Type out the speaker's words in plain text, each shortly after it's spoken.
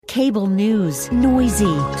Cable news,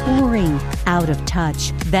 noisy, boring, out of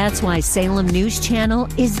touch. That's why Salem News Channel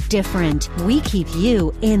is different. We keep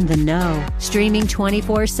you in the know. Streaming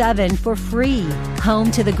 24/7 for free.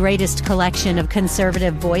 Home to the greatest collection of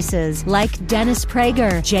conservative voices like Dennis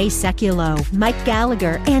Prager, Jay Sekulow, Mike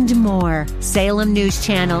Gallagher, and more. Salem News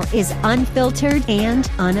Channel is unfiltered and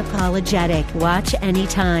unapologetic. Watch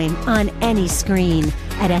anytime, on any screen,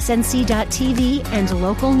 at snc.tv and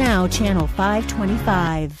Local Now Channel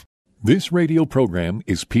 525. This radio program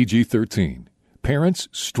is PG-13. Parents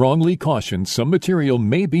strongly caution some material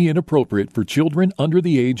may be inappropriate for children under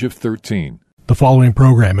the age of 13. The following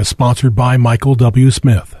program is sponsored by Michael W.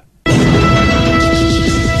 Smith. The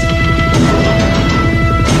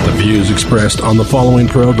views expressed on the following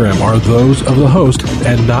program are those of the host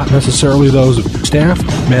and not necessarily those of staff,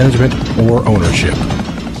 management, or ownership.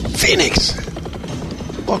 Phoenix!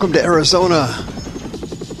 Welcome to Arizona.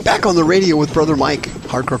 Back on the radio with Brother Mike,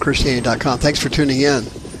 HardcoreChristianity.com. Thanks for tuning in.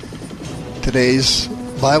 Today's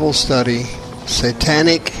Bible study,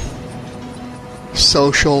 Satanic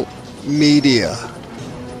Social Media.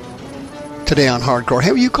 Today on Hardcore. Hey,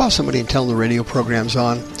 will you call somebody and tell them the radio program's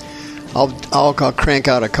on? I'll crank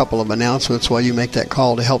out a couple of announcements while you make that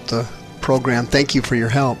call to help the program. Thank you for your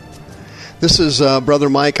help. This is Brother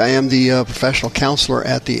Mike. I am the professional counselor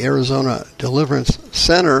at the Arizona Deliverance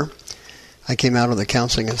Center. I came out of the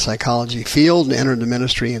counseling and psychology field and entered the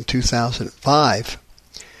ministry in 2005.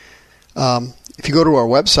 If you go to our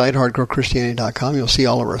website, hardcorechristianity.com, you'll see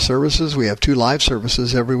all of our services. We have 2 live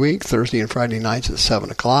services every week, Thursday and Friday nights at 7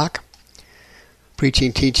 o'clock.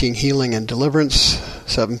 Preaching, teaching, healing, and deliverance,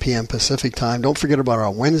 7 p.m. Pacific time. Don't forget about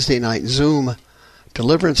our Wednesday night Zoom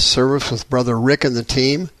deliverance service with Brother Rick and the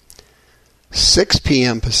team, 6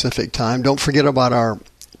 p.m. Pacific time. Don't forget about our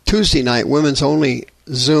Tuesday night women's only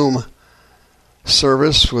Zoom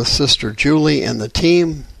service with Sister Julie and the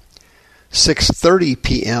team, 6:30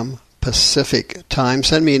 p.m. Pacific time.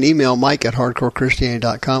 Send me an email, Mike at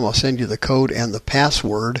hardcorechristianity.com. I'll send you the code and the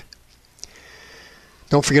password.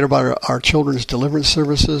 Don't forget about our children's deliverance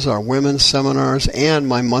services, our women's seminars, and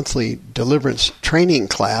my monthly deliverance training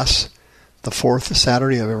class, the 4th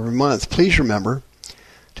Saturday of every month. Please remember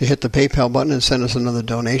to hit the PayPal button and send us another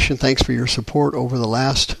donation. Thanks for your support over the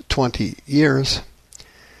last 20 years.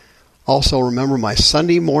 Also, remember my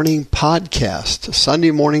Sunday morning podcast, Sunday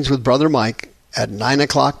Mornings with Brother Mike at 9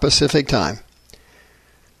 o'clock Pacific time.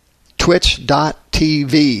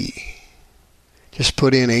 Twitch.tv. Just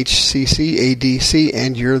put in HCCADC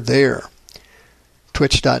and you're there.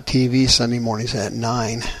 Twitch.tv, Sunday mornings at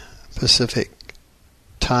 9 Pacific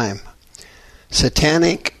time.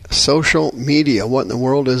 Satanic Social Media. What in the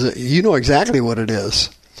world is it? You know exactly what it is.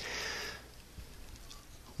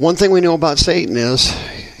 One thing we know about Satan is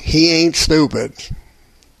he ain't stupid.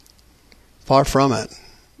 Far from it.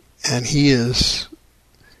 And he is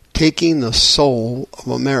taking the soul of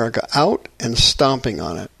America out and stomping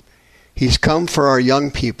on it. He's come for our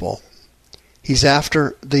young people. He's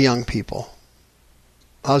after the young people.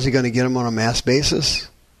 How's he going to get them on a mass basis?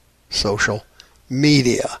 Social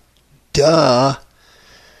media. Duh.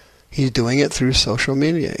 He's doing it through social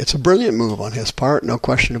media. It's a brilliant move on his part, no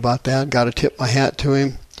question about that. Got to tip my hat to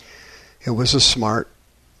him. It was a smart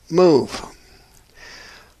move.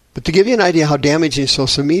 But to give you an idea how damaging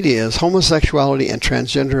social media is, homosexuality and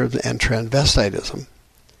transgenderism and transvestitism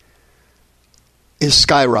is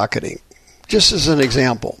skyrocketing. Just as an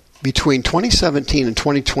example, between 2017 and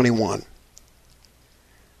 2021,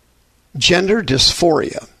 gender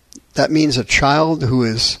dysphoria, that means a child who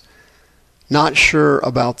is not sure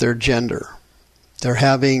about their gender. They're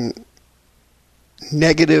having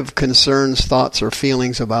negative concerns, thoughts, or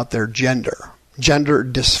feelings about their gender. Gender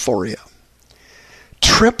dysphoria.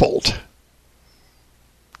 Tripled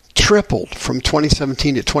from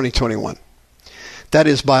 2017 to 2021. That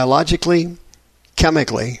is biologically,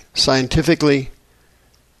 chemically, scientifically,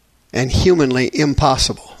 and humanly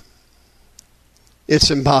impossible.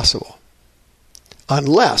 It's impossible.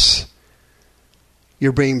 Unless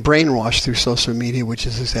you're being brainwashed through social media, which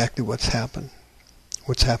is exactly what's happening.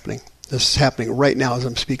 This is happening right now as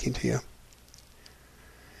I'm speaking to you.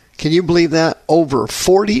 Can you believe that? Over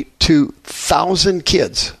 42,000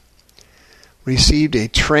 kids received a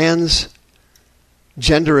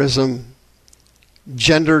transgenderism,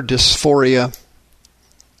 gender dysphoria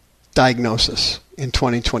diagnosis in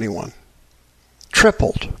 2021.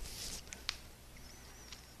 Tripled.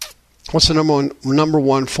 What's the number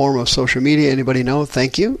one form of social media? Anybody know?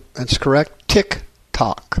 Thank you. That's correct.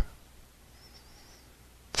 TikTok.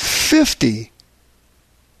 50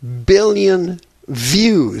 billion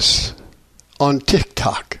views on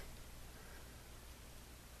TikTok.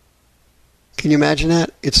 Can you imagine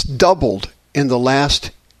that? It's doubled in the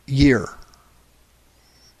last year.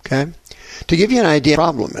 Okay? To give you an idea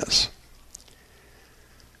what the problem is,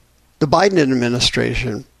 the Biden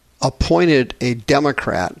administration appointed a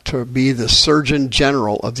Democrat to be the Surgeon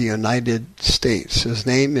General of the United States. His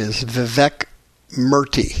name is Vivek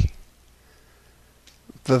Murthy.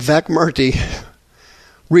 Vivek Murthy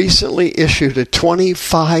recently issued a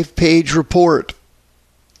 25-page report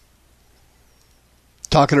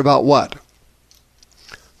talking about what?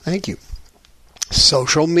 Thank you.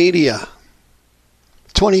 Social media.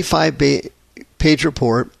 25-page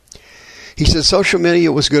report. He said social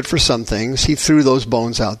media was good for some things. He threw those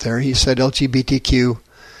bones out there. He said LGBTQ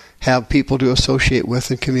have people to associate with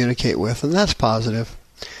and communicate with, and that's positive.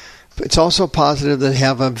 It's also positive that they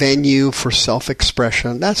have a venue for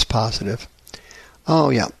self-expression. That's positive. Oh,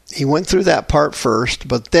 yeah. He went through that part first,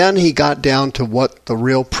 but then he got down to what the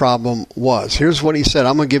real problem was. Here's what he said.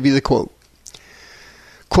 I'm going to give you the quote.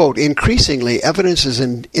 Quote, increasingly, evidence is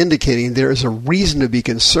indicating there is a reason to be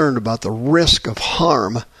concerned about the risk of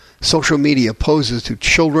harm social media poses to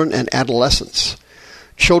children and adolescents.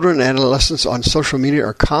 Children and adolescents on social media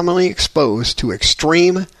are commonly exposed to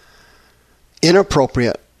extreme,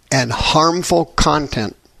 inappropriate, and harmful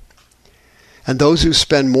content. And those who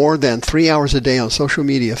spend more than 3 hours a day on social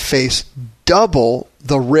media face double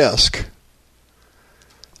the risk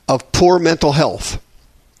of poor mental health,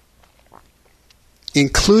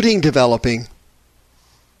 including developing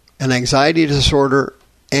an anxiety disorder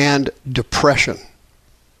and depression.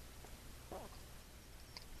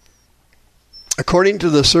 According to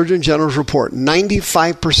the Surgeon General's report,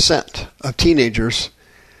 95% of teenagers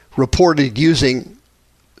reported using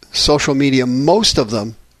social media. Most of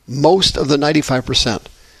the 95%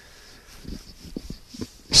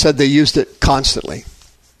 said they used it constantly.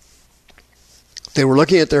 They were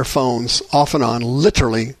looking at their phones off and on,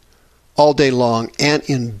 literally all day long, and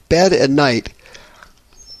in bed at night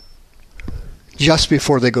just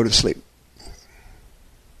before they go to sleep.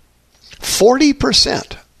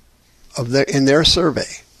 40% in their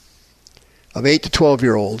survey of 8 to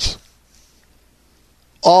 12-year-olds,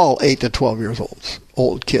 all 8 to 12 years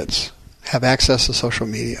old kids have access to social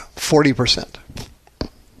media. 40%.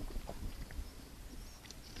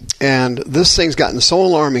 And this thing's gotten so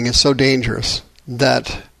alarming and so dangerous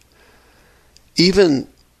that even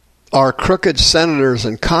our crooked senators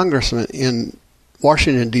and congressmen in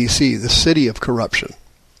Washington, D.C., the city of corruption,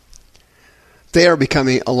 they are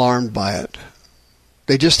becoming alarmed by it.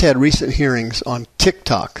 They just had recent hearings on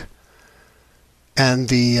TikTok and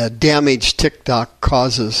the damage TikTok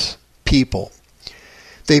causes people.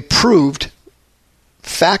 They proved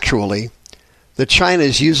factually that China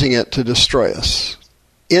is using it to destroy us.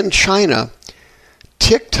 In China,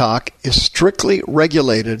 TikTok is strictly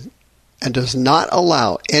regulated and does not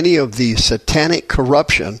allow any of the satanic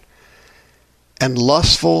corruption and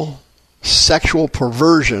lustful sexual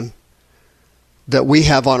perversion that we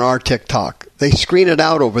have on our TikTok. They screen it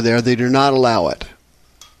out over there. They do not allow it.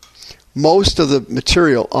 Most of the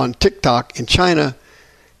material on TikTok in China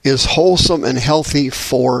is wholesome and healthy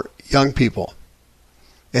for young people.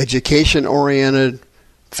 Education-oriented,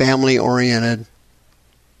 family-oriented,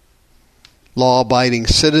 law-abiding,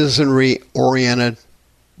 citizenry-oriented,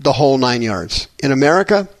 the whole 9 yards. In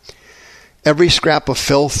America, every scrap of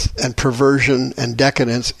filth and perversion and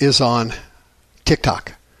decadence is on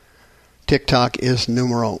TikTok. TikTok is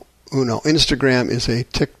numero uno. Instagram is a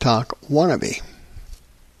TikTok wannabe,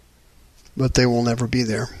 but they will never be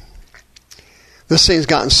there. This thing's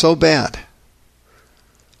gotten so bad.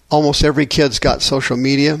 Almost every kid's got social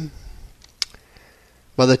media.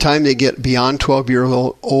 By the time they get beyond 12 years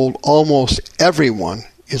old, almost everyone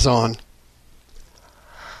is on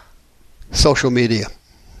social media.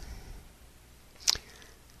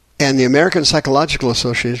 And the American Psychological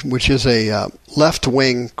Association, which is a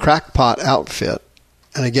left-wing crackpot outfit,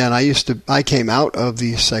 and again, I came out of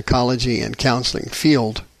the psychology and counseling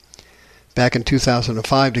field back in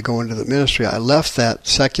 2005 to go into the ministry. I left that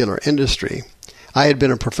secular industry. I had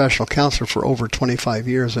been a professional counselor for over 25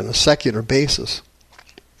 years on a secular basis.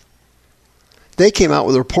 They came out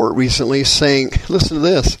with a report recently saying, listen to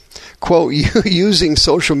this, quote, using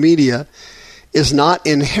social media is not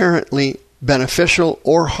inherently beneficial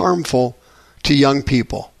or harmful to young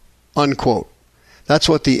people, unquote. That's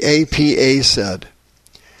what the APA said.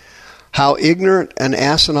 How ignorant and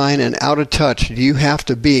asinine and out of touch do you have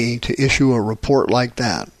to be to issue a report like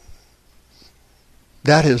that?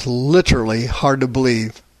 That is literally hard to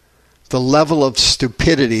believe. The level of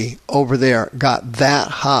stupidity over there got that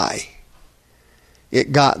high.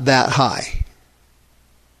 It got that high.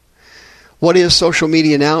 What is social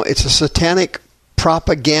media now? It's a satanic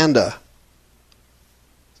propaganda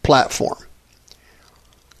platform.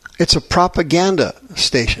 It's a propaganda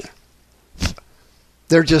station.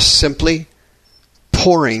 They're just simply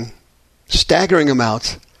pouring staggering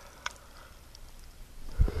amounts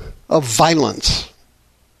of violence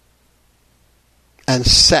and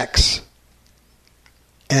sex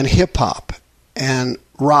and hip-hop and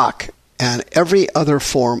rock and every other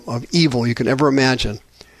form of evil you can ever imagine,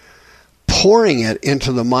 pouring it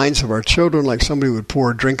into the minds of our children like somebody would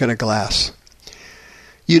pour a drink in a glass.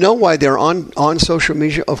 You know why they're on social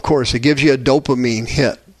media? Of course, it gives you a dopamine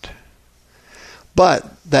hit. But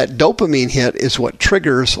that dopamine hit is what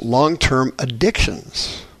triggers long-term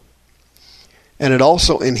addictions. And it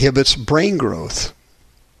also inhibits brain growth.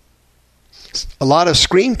 A lot of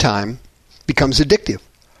screen time becomes addictive.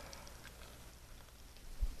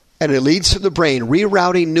 And it leads to the brain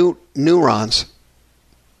rerouting neurons.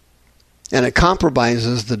 And it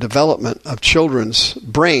compromises the development of children's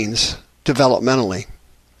brains developmentally.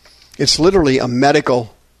 It's literally a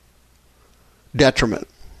medical detriment.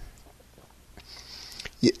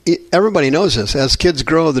 Everybody knows this. As kids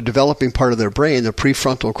grow, the developing part of their brain, the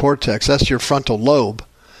prefrontal cortex, that's your frontal lobe,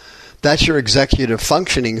 that's your executive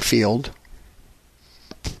functioning field,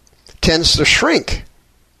 tends to shrink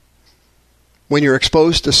when you're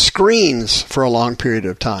exposed to screens for a long period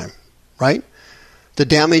of time, right? The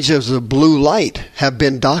damages of blue light have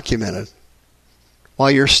been documented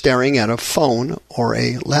while you're staring at a phone or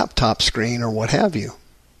a laptop screen or what have you.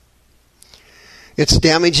 It's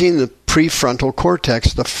damaging the prefrontal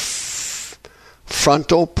cortex, the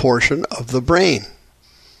frontal portion of the brain.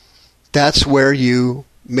 That's where you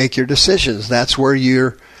make your decisions. That's where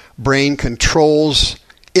your brain controls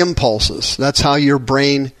impulses. That's how your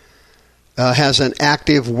brain has an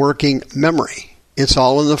active working memory. It's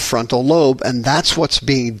all in the frontal lobe, and that's what's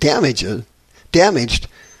being damaged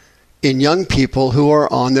in young people who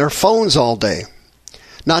are on their phones all day.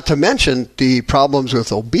 Not to mention the problems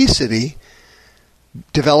with obesity,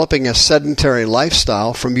 developing a sedentary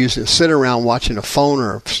lifestyle from sitting around watching a phone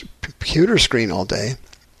or a computer screen all day.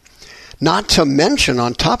 Not to mention,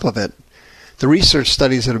 on top of it, the research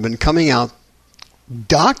studies that have been coming out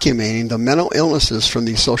documenting the mental illnesses from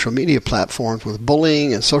these social media platforms with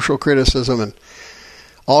bullying and social criticism and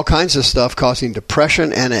all kinds of stuff causing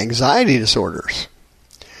depression and anxiety disorders.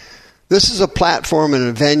 This is a platform and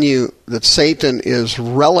a venue that Satan is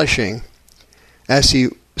relishing as he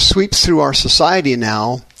sweeps through our society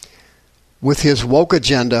now with his woke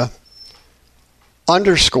agenda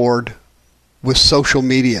underscored with social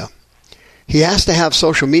media. He has to have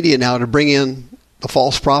social media now to bring in the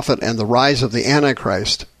false prophet and the rise of the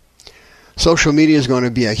Antichrist. Social media is going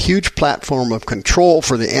to be a huge platform of control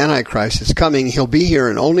for the Antichrist. It's coming. He'll be here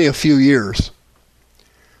in only a few years.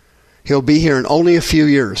 He'll be here in only a few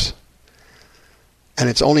years. And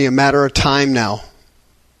it's only a matter of time now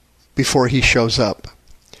before he shows up.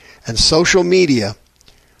 And social media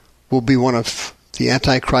will be one of the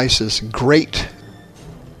Antichrist's great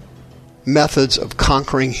methods of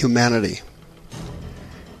conquering humanity.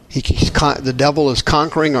 The devil is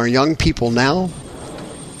conquering our young people now.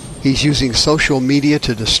 He's using social media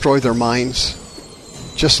to destroy their minds,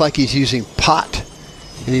 just like he's using pot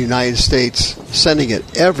in the United States, sending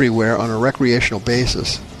it everywhere on a recreational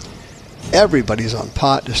basis. Everybody's on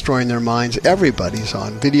pot, destroying their minds. Everybody's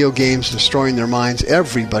on video games, destroying their minds.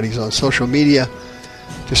 Everybody's on social media,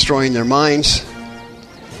 destroying their minds.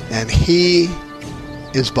 And he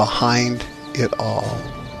is behind it all.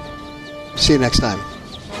 See you next time.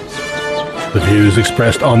 The views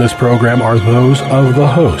expressed on this program are those of the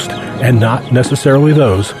host and not necessarily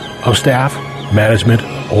those of staff, management,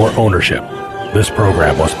 or ownership. This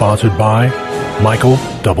program was sponsored by Michael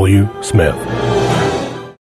W. Smith.